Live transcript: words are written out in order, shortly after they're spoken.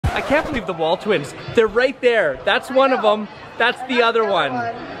I can't believe the WALTWINS. They're right there. That's one of them. That's the other one.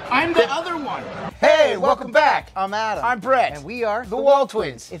 I'm the other one. Hey, welcome back. I'm Adam. I'm Brett. And we are the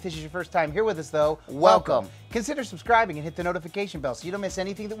WALTWINS. If this is your first time here with us, though, welcome. Consider subscribing and hit the notification bell so you don't miss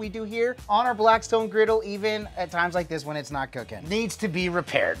anything that we do here on our Blackstone griddle, even at times like this when it's not cooking. Needs to be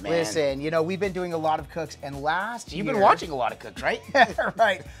repaired, man. Listen, you know, we've been doing a lot of cooks, and last year... You've been watching a lot of cooks, right?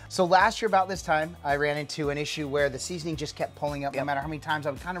 Right. So last year about this time, I ran into an issue where the seasoning just kept pulling up no matter how many times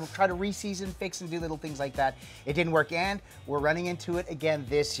I would kind of try to reseason, fix, and do little things like that. It didn't work, and we're running into it again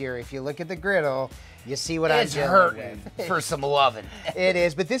this year. If you look at the griddle, you see what I'm doing. It's hurting for some loving. It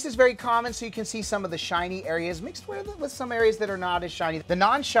is, but this is very common, so you can see some of the shiny areas mixed with some areas that are not as shiny. The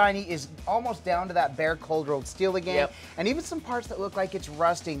non-shiny is almost down to that bare cold rolled steel again, and even some parts that look like it's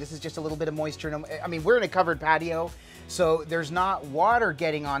rusting. This is just a little bit of moisture. I mean, we're in a covered patio, so there's not water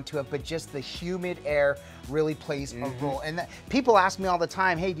getting onto it, but just the humid air really plays a role. And people ask me all the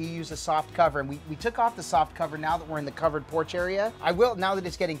time, hey, do you use a soft cover? And we took off the soft cover now that we're in the covered porch area. I will, now that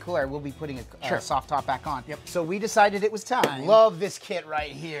it's getting cooler, I will be putting a soft top back on. So we decided it was time. Love this kit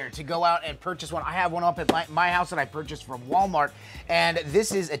right here to go out and purchase one. I have one up at my house that I purchased from Walmart, and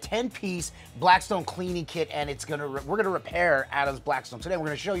this is a 10-piece Blackstone cleaning kit, and we're gonna repair Adam's Blackstone. Today we're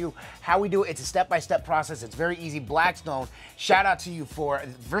gonna show you how we do it. It's a step-by-step process. It's very easy. Blackstone, shout out to you for,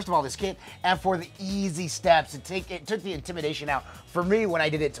 first of all, this kit, and for the easy steps. It took the intimidation out for me when I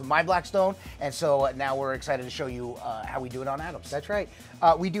did it to my Blackstone, and so now we're excited to show you how we do it on Adam's. That's right.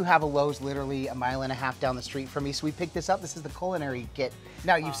 We do have a Lowe's literally a mile and a half down the street from me, so we picked this up. This is the culinary kit.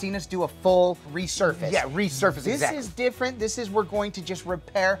 Now, you've seen us do a full resurface. Yeah, resurface, This is different. This is we're going to just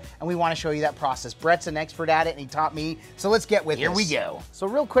repair, and we want to show you that process. Brett's an expert at it, and he taught me, so let's get with it. Here we go. So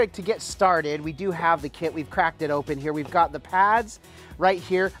real quick, to get started, we do have the kit. We've cracked it open here. We've got the pads right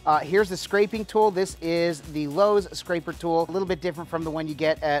here. Here's the scraping tool. This is the Lowe's scraper tool. A little bit different from the one you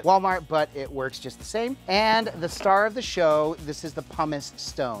get at Walmart, but it works just the same. And the star of the show, this is the pumice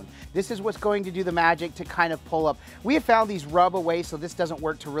stone. This is what's going to do the magic to kind of pull up. We have found these rub away, so this doesn't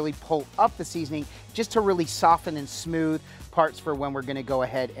work to really pull up the seasoning, just to really soften and smooth parts for when we're gonna go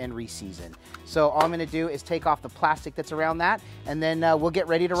ahead and reseason. So all I'm gonna do is take off the plastic that's around that, and then we'll get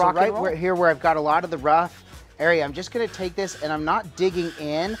ready to rock and roll. Right here where I've got a lot of the rough area, I'm just gonna take this, and I'm not digging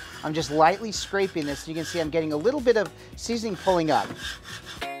in, I'm just lightly scraping this. You can see I'm getting a little bit of seasoning pulling up.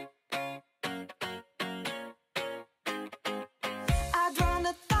 I'd run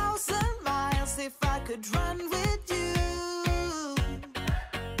 1,000 miles if I could run with you.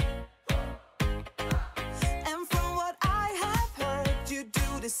 And from what I have heard, you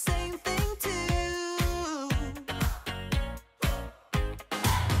do the same thing too.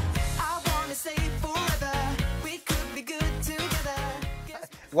 I wanna say forever, we could be good together.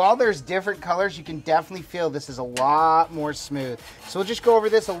 While there's different colors, you can definitely feel this is a lot more smooth. So we'll just go over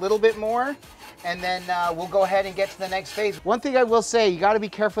this a little bit more, and then we'll go ahead and get to the next phase. One thing I will say, you gotta be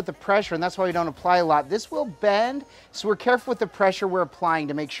careful with the pressure, and that's why we don't apply a lot. This will bend, so we're careful with the pressure we're applying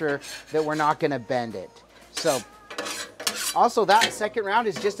to make sure that we're not gonna bend it. So, also that second round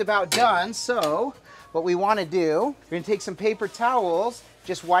is just about done, so what we wanna do, we're gonna take some paper towels,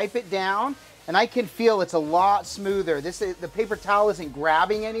 just wipe it down, and I can feel it's a lot smoother. The paper towel isn't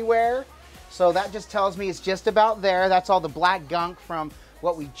grabbing anywhere, so that just tells me it's just about there. That's all the black gunk from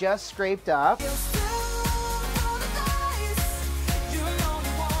what we just scraped up.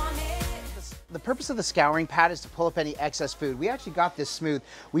 The purpose of the scouring pad is to pull up any excess food. We actually got this smooth.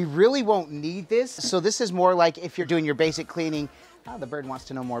 We really won't need this, so this is more like if you're doing your basic cleaning. Oh, the bird wants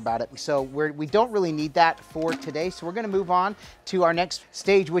to know more about it. So we don't really need that for today. So we're gonna move on to our next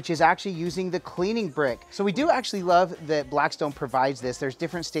stage, which is actually using the cleaning brick. So we do actually love that Blackstone provides this. There's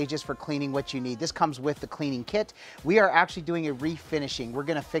different stages for cleaning what you need. This comes with the cleaning kit. We are actually doing a refinishing. We're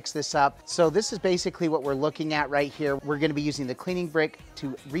gonna fix this up. So this is basically what we're looking at right here. We're gonna be using the cleaning brick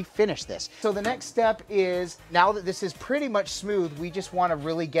to refinish this. So the next step is, now that this is pretty much smooth, we just wanna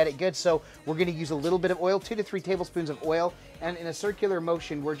really get it good. So we're gonna use a little bit of oil, 2 to 3 tablespoons of oil, and in a circular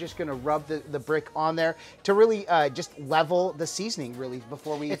motion, we're just gonna rub the brick on there to really just level the seasoning, really,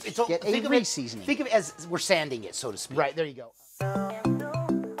 before we get a re-seasoning. Think of it as we're sanding it, so to speak. Right, there you go.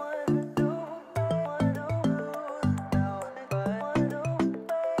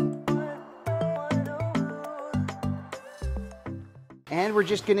 And we're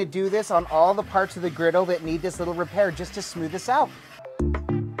just gonna do this on all the parts of the griddle that need this little repair, just to smooth this out.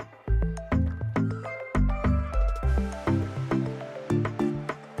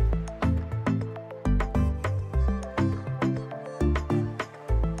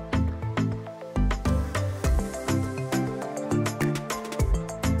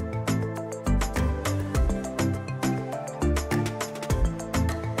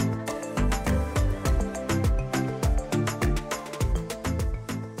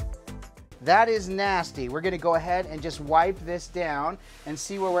 That is nasty. We're gonna go ahead and just wipe this down and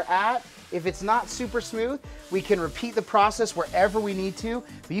see where we're at. If it's not super smooth, we can repeat the process wherever we need to,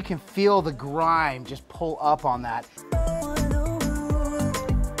 but you can feel the grime just pull up on that.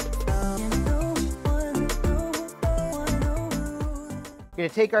 We're gonna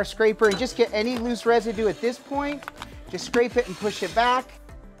take our scraper and just get any loose residue at this point. Just scrape it and push it back.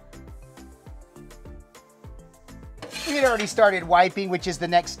 We had already started wiping, which is the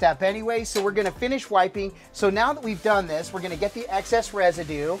next step anyway, so we're gonna finish wiping. So now that we've done this, we're gonna get the excess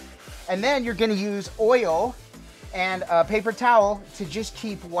residue, and then you're gonna use oil and a paper towel to just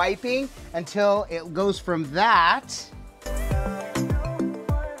keep wiping until it goes from that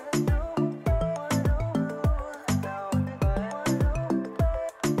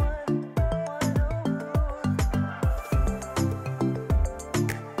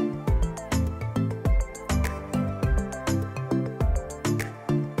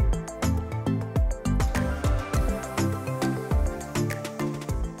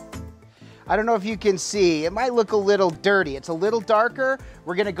I don't know if you can see, it might look a little dirty. It's a little darker.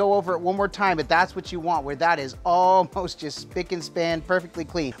 We're gonna go over it one more time, but that's what you want, where that is almost just spick and span, perfectly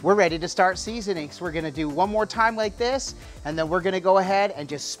clean. We're ready to start seasoning. So we're gonna do one more time like this, and then we're gonna go ahead and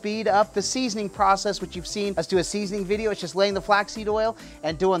just speed up the seasoning process, which you've seen us do a seasoning video. It's just laying the flaxseed oil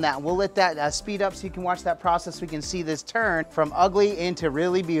and doing that. And we'll let that speed up so you can watch that process, so we can see this turn from ugly into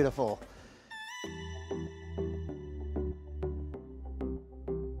really beautiful.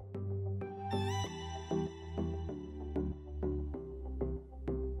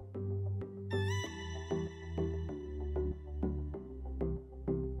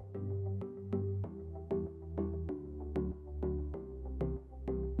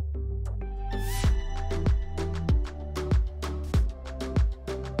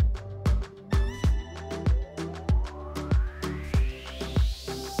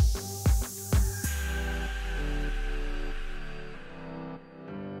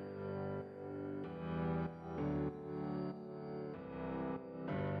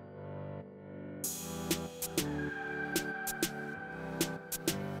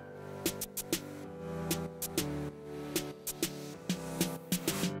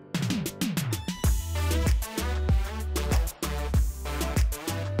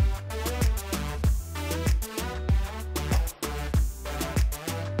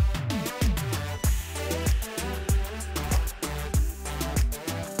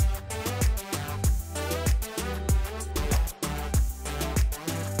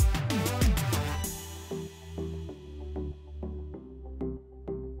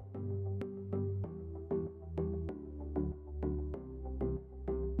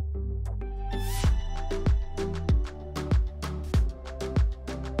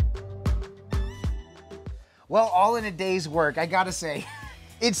 Well, all in a day's work, I gotta say.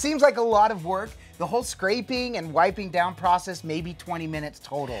 It seems like a lot of work. The whole scraping and wiping down process, maybe 20 minutes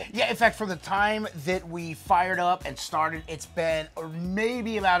total. Yeah, in fact, from the time that we fired up and started, it's been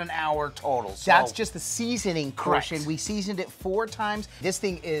maybe about an hour total. So That's just the seasoning portion. Correct. We seasoned it 4 times. This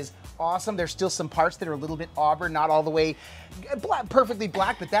thing is awesome. There's still some parts that are a little bit auburn, not all the way perfectly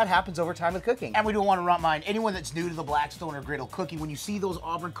black, but that happens over time with cooking. And we don't want to remind anyone that's new to the Blackstone or griddle cooking, when you see those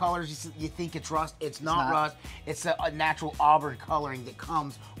auburn colors, you think it's rust. It's not rust. It's a natural auburn coloring that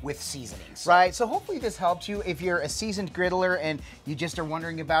comes with seasonings. Right, so hopefully this helped you. If you're a seasoned griddler and you just are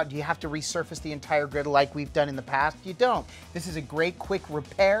wondering about, do you have to resurface the entire griddle like we've done in the past? You don't. This is a great quick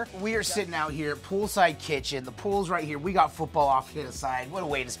repair. We are sitting out here, poolside kitchen. The pool's right here. We got football off to the side. What a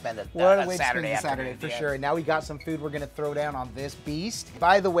way to spend a Saturday afternoon. For sure. Now we got some food we're gonna throw down on this beast.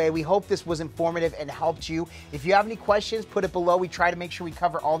 By the way, we hope this was informative and helped you. If you have any questions, put it below. We try to make sure we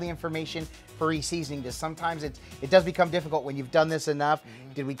cover all the information for reseasoning this. Sometimes it does become difficult when you've done this enough.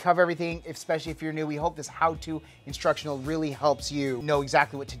 Did we cover everything? Especially if you're new, we hope this how-to instructional really helps you know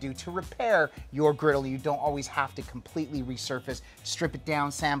exactly what to do to repair your griddle. You don't always have to completely resurface, strip it down,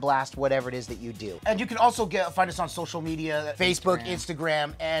 sandblast, whatever it is that you do. And you can also find us on social media, Facebook,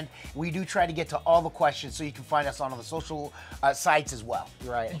 Instagram, and we do try to get to all the questions, so you can find us on all the social sites as well.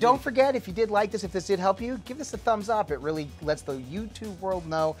 Right. Don't forget, if you did like this, if this did help you, give this a thumbs up. It really lets the YouTube world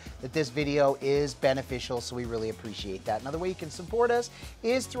know that this video is beneficial, so we really appreciate that. Another way you can support us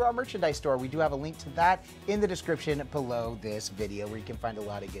is through our merchandise store. We do have a link to that in the description below this video, where you can find a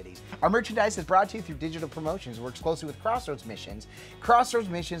lot of goodies. Our merchandise is brought to you through Digital Promotions. Works closely with Crossroads Missions. Crossroads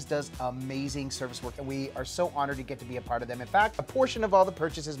Missions does amazing service work, and we are so honored to get to be a part of them. In fact, a portion of all the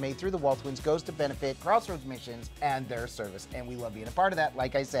purchases made through the WALTWINS goes to benefit Crossroads Missions and their service, and we love being a part of that.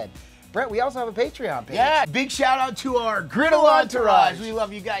 Like I said, Brett, we also have a Patreon page. Yeah, big shout out to our Griddle Entourage. We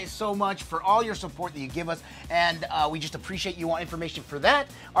love you guys so much for all your support that you give us, and we just appreciate you. Want information for that?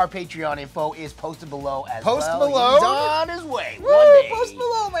 Our Patreon info is posted below as well. Post below. He's on his way. Woo, One day. post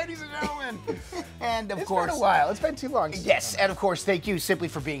below, ladies and gentlemen. And of It's course, been a while. It's been too long. yes, and of course, thank you simply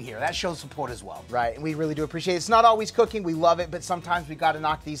for being here. That shows support as well. Right, and we really do appreciate it. It's not always cooking, we love it, but sometimes we got to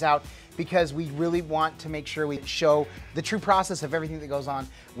knock these out because we really want to make sure we show the true process of everything that goes on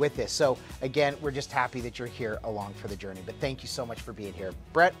with this. So again, we're just happy that you're here along for the journey, but thank you so much for being here.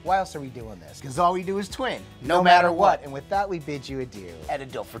 Brett, why else are we doing this? Because all we do is twin, No matter what. And with that, we bid you adieu. And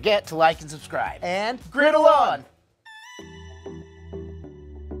don't forget to like and subscribe. And Griddle on!